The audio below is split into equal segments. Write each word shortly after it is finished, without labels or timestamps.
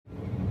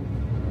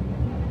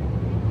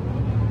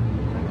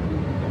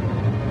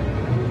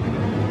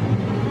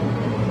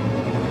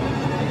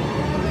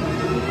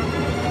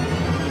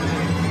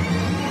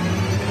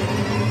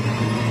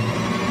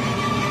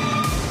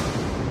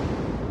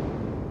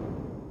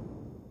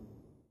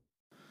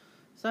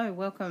So,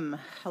 welcome.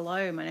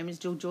 Hello, my name is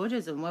Jill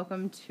Georges, and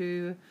welcome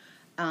to.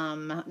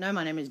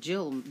 My name is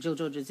Jill. Jill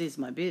Georges is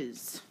my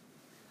biz.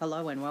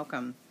 Hello and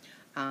welcome.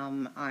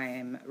 I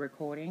am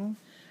recording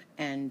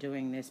and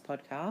doing this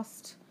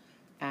podcast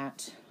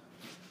at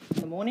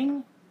the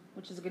morning,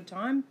 which is a good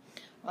time.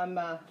 I'm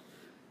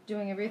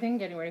doing everything,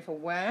 getting ready for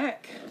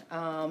work,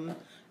 and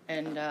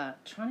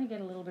trying to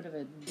get a little bit of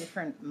a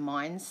different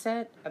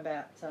mindset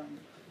about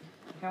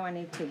how I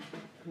need to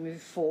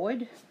move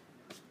forward.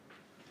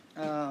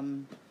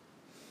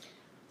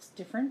 It's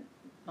different.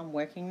 I'm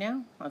working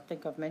now. I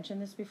think I've mentioned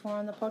this before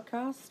on the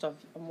podcast.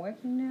 I'm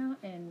working now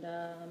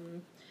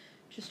and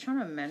just trying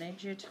to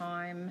manage your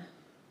time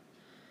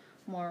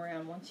more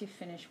around once you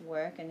finish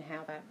work and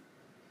how that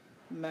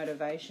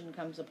motivation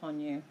comes upon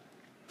you.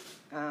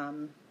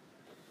 I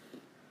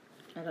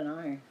don't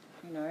know.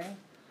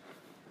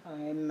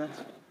 I'm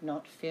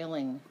not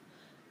feeling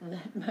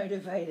that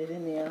motivated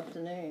in the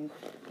afternoon.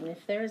 And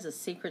if there is a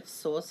secret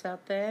sauce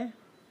out there,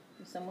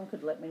 if someone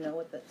could let me know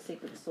what that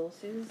secret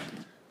sauce is,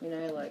 I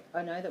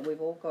know that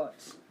we've all got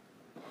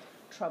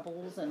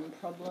troubles and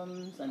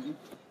problems and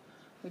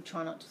we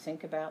try not to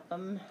think about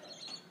them.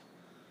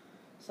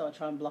 So I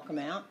try and block them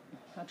out.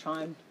 I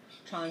try and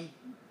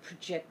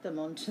project them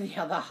onto the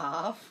other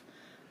half,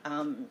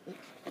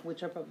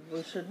 which I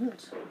probably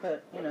shouldn't.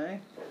 But,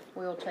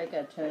 we all take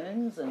our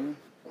turns and,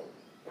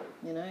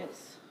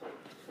 it's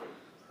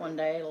one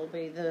day it'll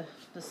be the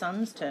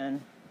son's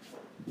turn.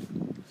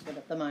 But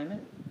at the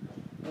moment,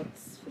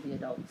 it's for the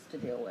adults to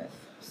deal with.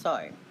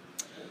 So,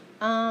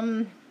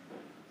 I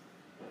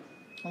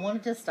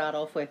wanted to start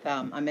off with,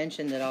 I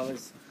mentioned that I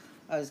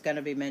was going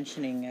to be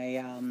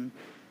mentioning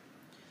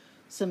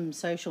some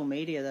social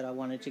media that I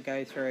wanted to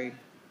go through.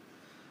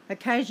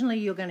 Occasionally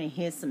you're going to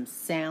hear some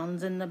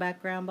sounds in the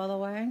background, by the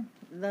way.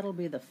 That'll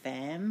be the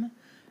fam.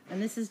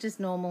 And this is just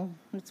normal.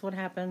 It's what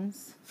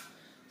happens.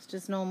 It's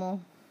just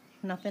normal.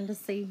 Nothing to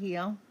see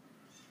here.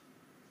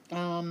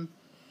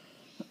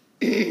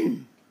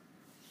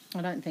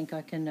 I don't think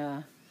I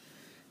can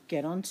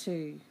get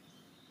onto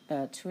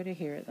Twitter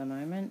here at the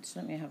moment.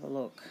 Let me have a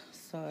look.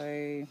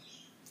 So,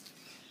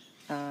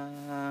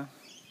 I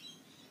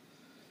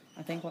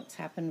think what's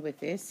happened with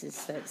this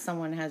is that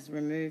someone has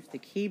removed the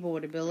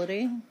keyboard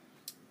ability,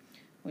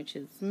 which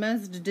is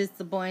most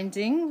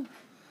disappointing.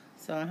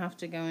 So I have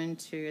to go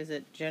into, is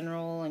it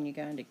general, and you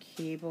go into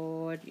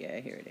keyboard? Yeah,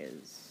 here it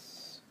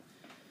is.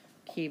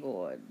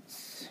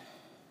 Keyboards.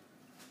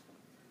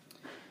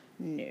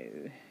 No.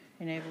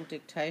 Enable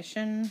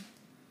dictation.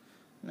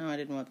 No, I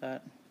didn't want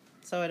that.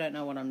 So I don't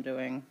know what I'm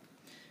doing.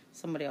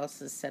 Somebody else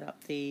has set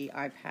up the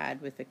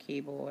iPad with a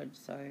keyboard,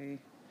 so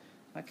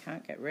I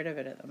can't get rid of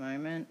it at the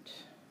moment.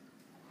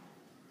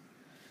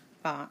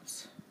 And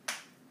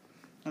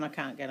I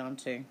can't get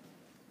onto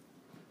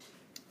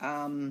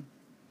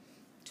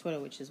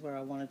Twitter, which is where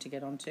I wanted to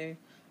get onto.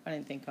 I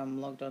don't think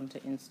I'm logged onto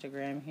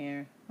Instagram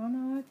here. Oh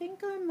no, I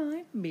think I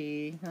might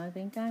be.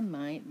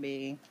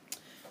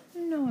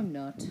 No, I'm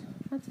not.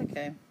 That's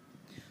okay.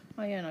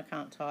 Oh yeah, and I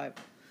can't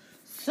type.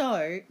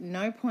 So,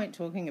 no point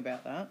talking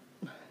about that.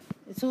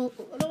 It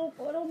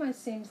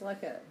almost seems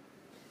like a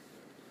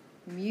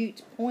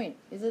mute point.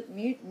 Is it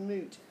mute?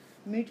 Moot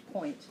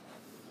point.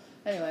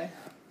 Anyway.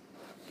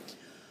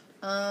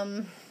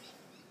 How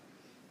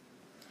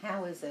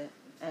is it,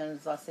 and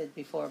as I said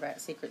before about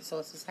secret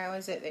sources, how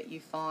is it that you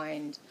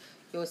find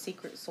your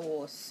secret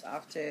source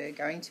after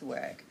going to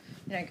work?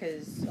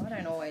 Because I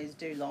don't always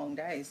do long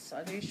days.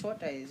 I do short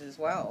days as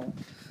well.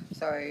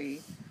 So,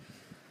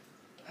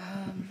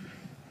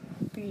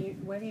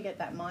 where do you get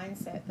that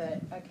mindset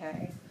that,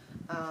 okay,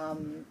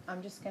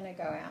 I'm just going to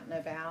go out and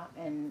about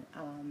and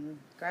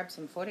grab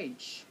some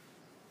footage,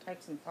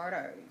 take some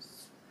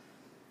photos,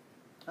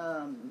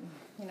 and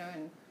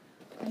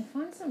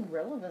find some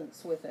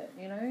relevance with it.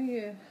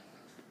 You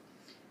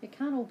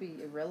can't all be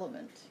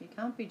irrelevant. You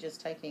can't be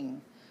just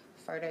taking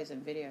photos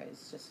and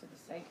videos just for the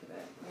sake of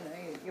it.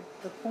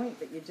 The point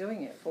that you're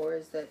doing it for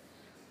is that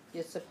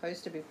you're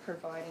supposed to be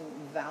providing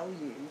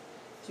value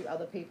to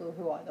other people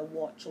who either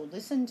watch or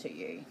listen to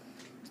you,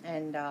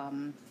 and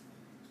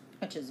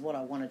which is what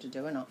I wanted to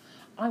do. And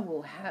I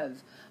will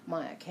have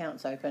my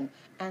accounts open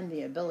and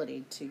the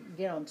ability to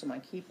get onto my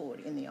keyboard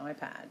in the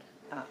iPad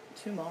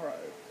tomorrow.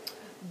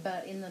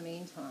 But in the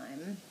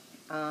meantime,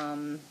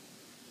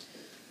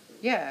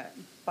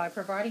 by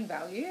providing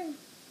value,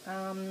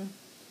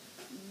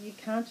 you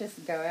can't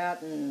just go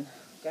out and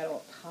go to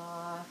a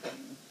park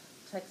and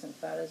take some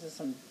photos of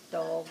some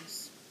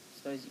dogs. I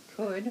suppose you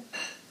could.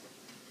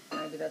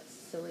 Maybe that's a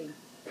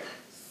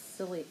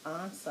silly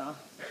answer.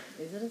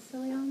 Is it a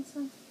silly answer?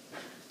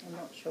 I'm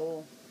not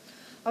sure.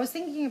 I was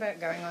thinking about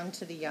going on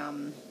to the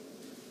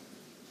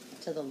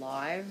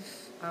live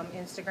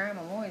Instagram.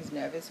 I'm always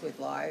nervous with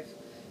live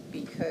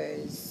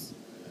because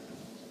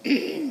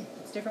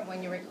it's different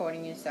when you're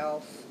recording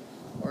yourself,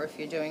 or if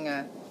you're doing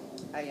a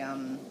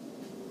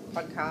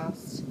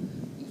podcast,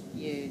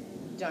 you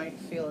don't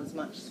feel as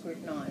much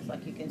scrutinized.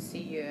 Like, you can see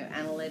your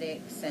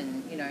analytics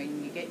and you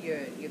get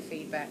your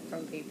feedback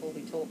from people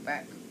who talk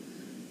back.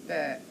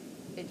 But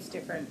it's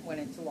different when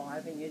it's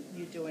live and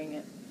you're doing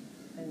it.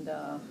 And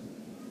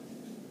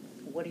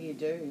what do you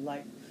do?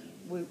 Like,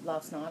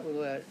 last night we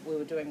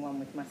were doing one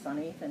with my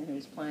son Ethan, who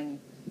was playing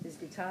his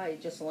guitar. He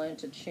just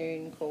learnt a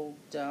tune called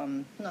I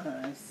don't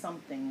know,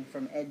 something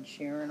from Ed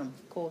Sheeran.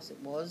 Of course it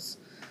was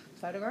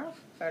Photograph.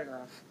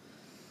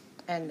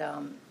 And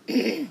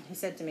he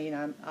said to me, you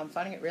know, I'm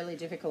finding it really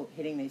difficult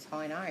hitting these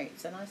high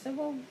notes. And I said,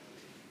 well,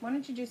 why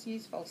don't you just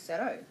use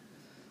falsetto?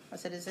 I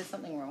said, is there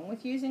something wrong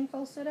with using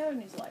falsetto?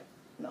 And he's like,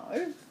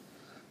 no.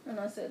 And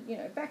I said, you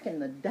know, back in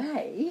the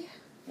day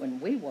when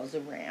we was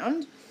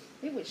around,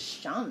 it was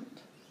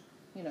shunned.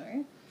 You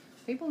know,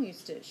 people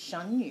used to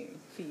shun you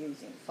for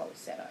using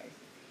falsetto.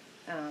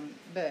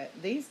 But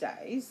these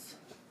days,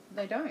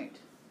 they don't.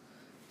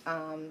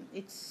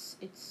 It's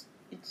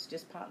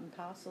just part and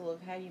parcel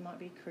of how you might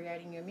be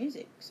creating your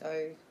music.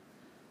 So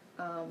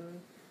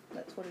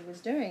that's what he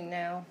was doing.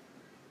 Now,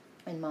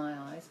 in my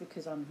eyes,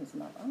 because I'm his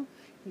mother,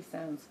 he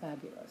sounds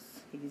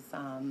fabulous. He's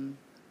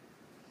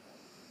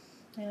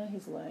you know,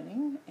 he's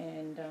learning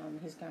and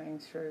he's going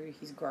through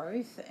his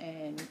growth,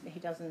 and he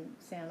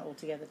doesn't sound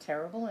altogether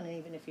terrible, and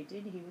even if he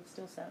did, he would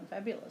still sound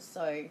fabulous.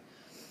 So,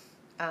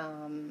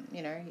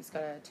 you know, he's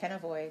got a tenor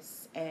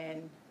voice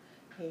and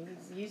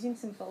he's using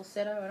some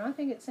falsetto, and I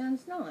think it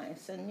sounds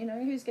nice. And, you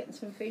know, he's getting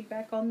some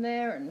feedback on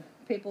there, and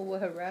people were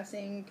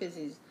harassing because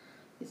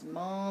his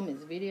mom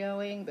is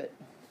videoing, but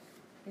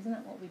isn't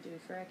that what we do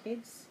for our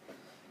kids?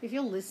 If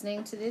you're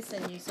listening to this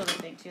and you sort of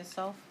think to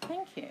yourself,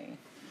 thank you.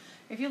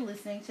 If you're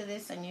listening to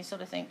this and you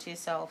sort of think to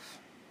yourself,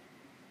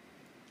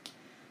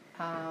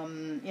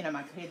 you know,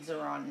 my kids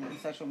are on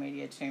social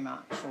media too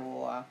much,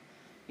 or,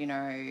 you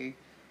know,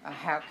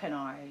 how can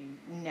I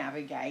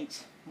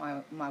navigate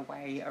my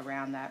way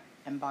around that,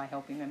 and by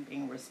helping them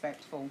being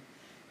respectful.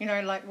 You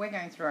know, like, we're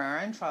going through our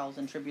own trials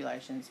and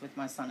tribulations with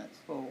my son at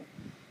school.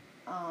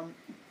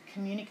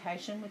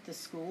 Communication with the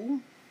school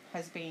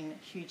has been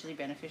hugely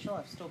beneficial.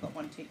 I've still got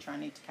one teacher I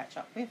need to catch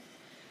up with.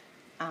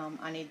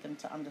 I need them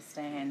to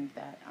understand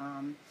that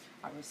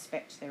I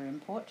respect their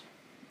input.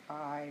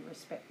 I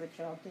respect the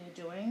job they're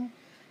doing,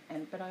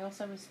 but I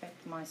also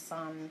respect my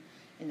son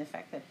in the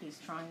fact that he's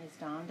trying his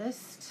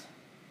darndest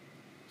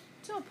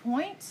to a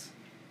point,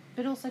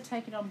 but also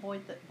take it on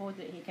board that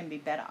he can be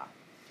better.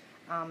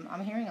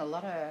 I'm hearing a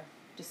lot of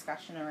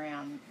discussion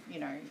around,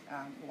 you know,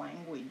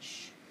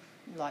 language,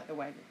 like the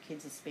way that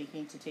kids are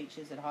speaking to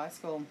teachers at high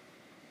school.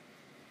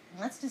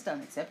 And that's just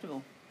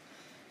unacceptable.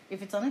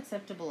 If it's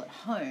unacceptable at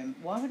home,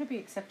 why would it be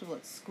acceptable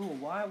at school?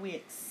 Why are we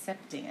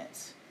accepting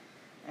it?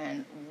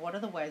 And what are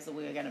the ways that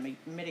we are going to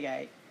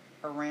mitigate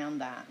around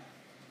that?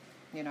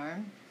 You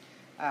know?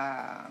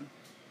 I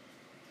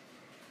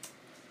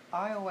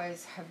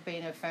always have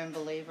been a firm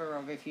believer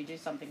of, if you do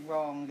something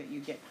wrong, that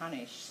you get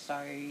punished.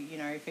 So, you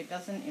know, if it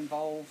doesn't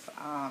involve,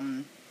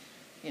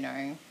 you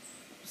know,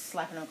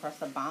 slapping across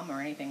the bum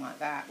or anything like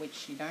that,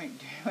 which you don't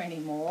do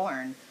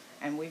anymore,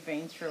 and we've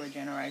been through a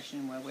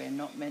generation where we're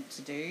not meant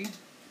to do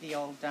the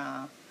old,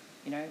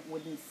 you know,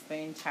 wooden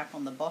spoon tap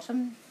on the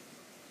bottom.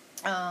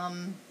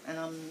 And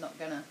I'm not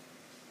going to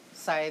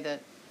say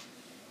that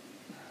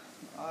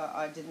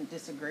I didn't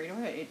disagree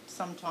to it. It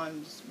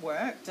sometimes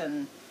worked,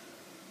 and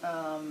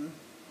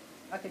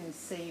I can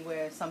see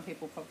where some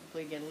people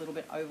probably get a little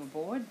bit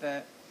overboard,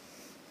 but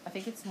I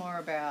think it's more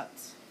about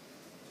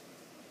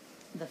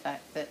the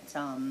fact that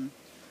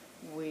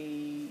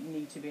we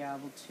need to be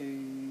able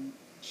to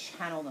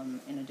channel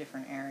them in a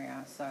different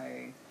area. So,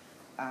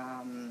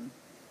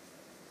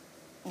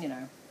 you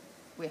know,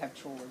 we have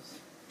chores,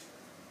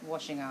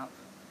 washing up,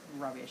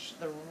 rubbish.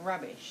 The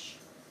rubbish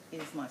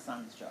is my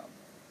son's job,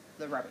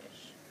 the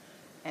rubbish.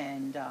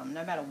 And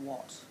no matter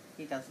what,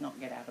 he does not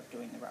get out of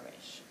doing the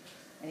rubbish.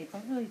 And he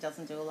probably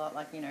doesn't do a lot,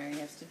 like, you know, he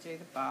has to do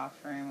the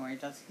bathroom or he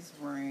does his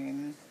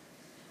room,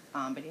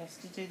 but he has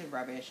to do the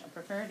rubbish. I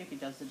prefer it if he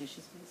does the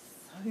dishes, but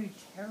he's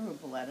so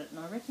terrible at it, and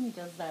I reckon he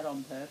does that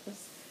on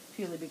purpose,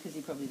 purely because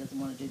he probably doesn't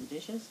want to do the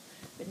dishes,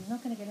 but he's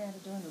not going to get out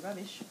of doing the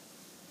rubbish.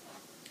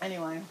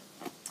 Anyway,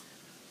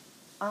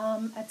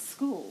 at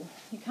school,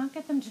 you can't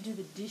get them to do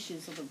the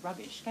dishes or the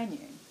rubbish, can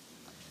you?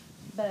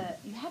 But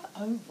you have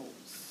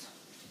ovals,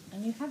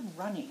 and you have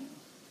running,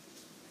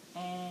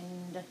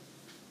 and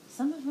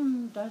some of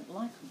them don't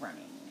like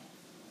running,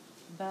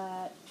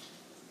 but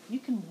you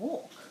can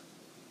walk.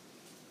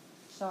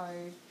 So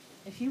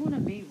if you want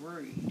to be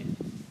rude,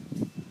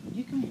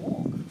 you can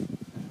walk.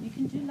 You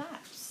can do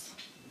laps.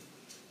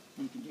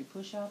 You can do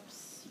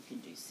push-ups. You can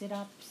do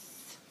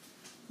sit-ups.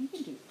 You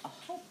can do a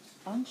whole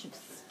bunch of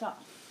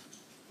stuff.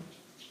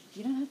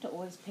 You don't have to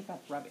always pick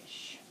up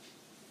rubbish.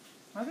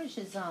 Rubbish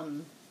is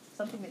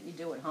something that you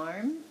do at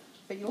home,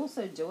 but you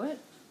also do it,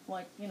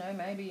 like, you know,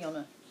 maybe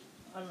on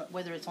I don't know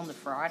whether it's on the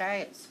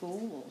Friday at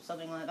school or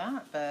something like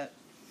that, but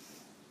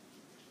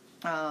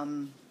I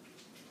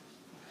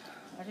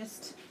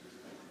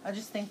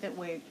just think that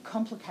we're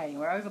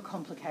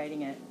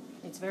overcomplicating it.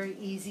 It's very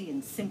easy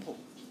and simple.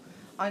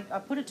 I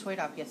put a tweet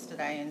up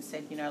yesterday and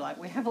said, you know, like,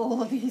 we have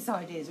all of these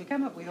ideas. We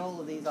come up with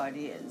all of these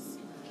ideas.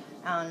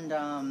 And,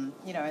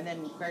 and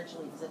then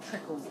gradually as it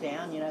trickles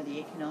down, the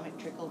economic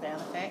trickle-down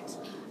effect,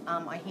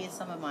 I hear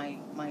some of my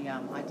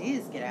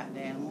ideas get out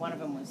there, and one of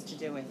them was to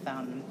do with,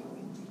 how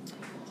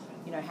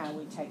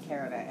we take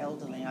care of our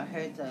elderly. I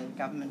heard the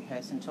government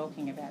person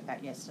talking about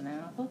that yesterday,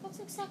 and I thought, that's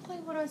exactly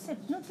what I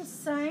said. Not the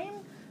same,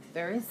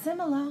 very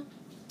similar.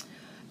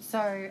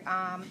 So,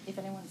 if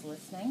anyone's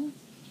listening,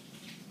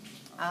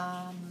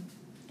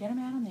 get them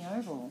out on the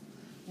oval.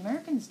 The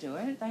Americans do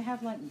it. They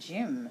have,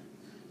 gym.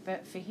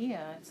 But for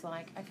here, it's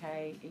like,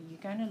 okay, are you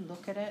going to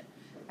look at it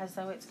as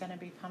though it's going to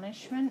be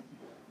punishment?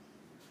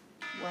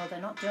 Well,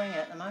 they're not doing it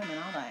at the moment,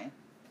 are they?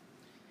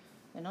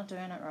 They're not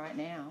doing it right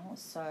now,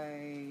 so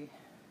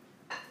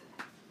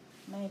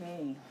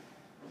maybe.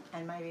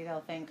 And maybe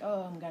they'll think,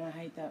 oh, I'm going to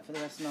hate that for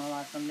the rest of my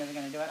life, I'm never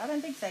going to do it. I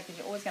don't think so, because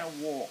you're always going to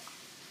walk.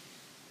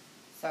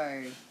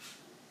 So,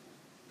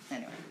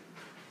 anyway,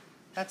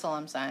 that's all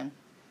I'm saying.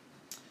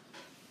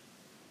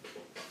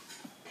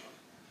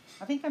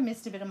 I think I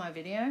missed a bit of my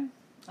video.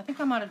 I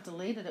think I might have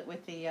deleted it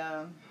with the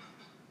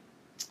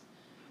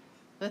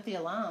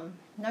alarm.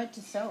 Note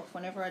to self,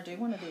 whenever I do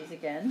one of these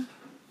again,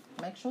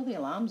 make sure the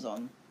alarm's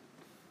on.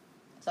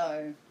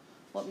 So,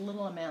 what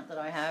little amount that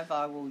I have,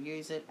 I will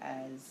use it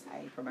as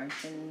a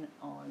promotion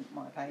on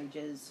my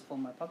pages for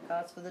my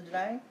podcast for the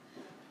day.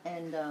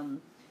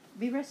 And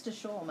be rest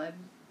assured,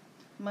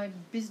 my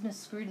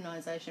business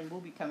scrutinisation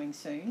will be coming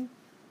soon.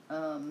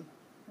 I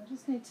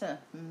just need to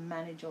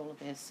manage all of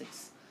this.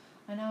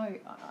 I know,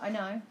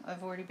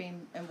 I've already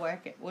been in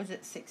work, was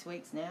it 6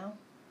 weeks now?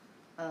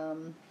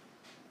 There's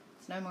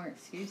no more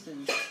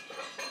excuses.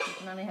 You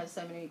can only have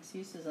so many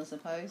excuses, I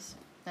suppose.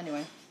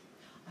 Anyway,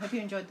 I hope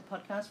you enjoyed the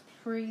podcast.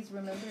 Please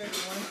remember, if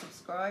you want to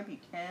subscribe, you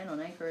can on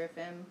Anchor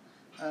FM,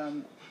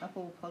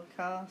 Apple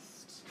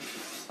Podcast,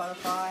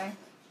 Spotify,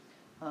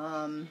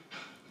 and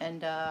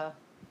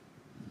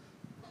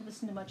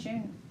listen to my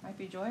tune. I hope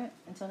you enjoy it.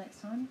 Until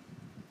next time,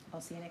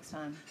 I'll see you next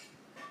time.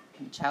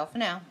 And ciao for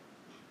now.